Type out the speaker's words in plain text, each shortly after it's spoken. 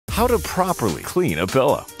How to properly clean a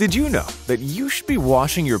pillow. Did you know that you should be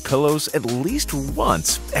washing your pillows at least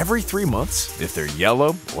once every 3 months? If they're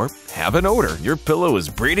yellow or have an odor, your pillow is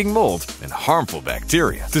breeding mold and harmful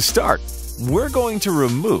bacteria. To start, we're going to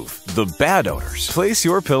remove the bad odors. Place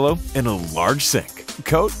your pillow in a large sink.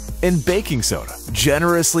 Coat in baking soda.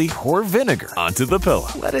 Generously pour vinegar onto the pillow.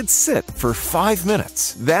 Let it sit for 5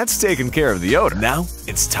 minutes. That's taken care of the odor. Now,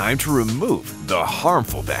 it's time to remove the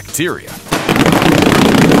harmful bacteria.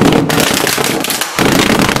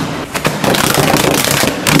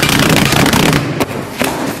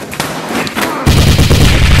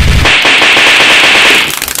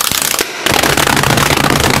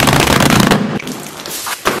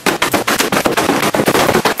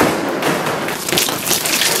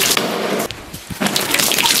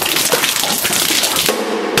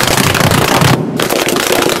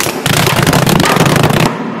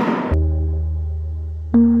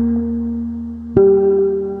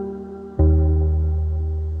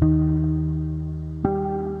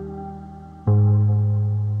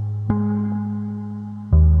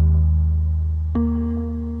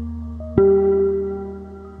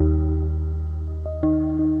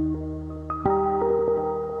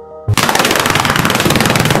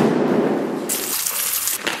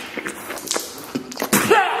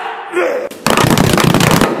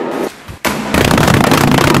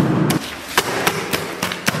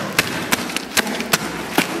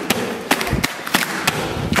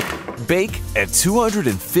 Bake at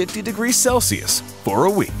 250 degrees Celsius for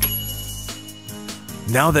a week.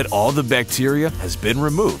 Now that all the bacteria has been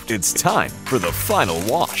removed, it's time for the final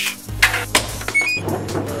wash.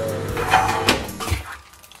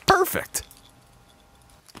 Perfect.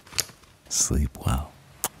 Sleep well.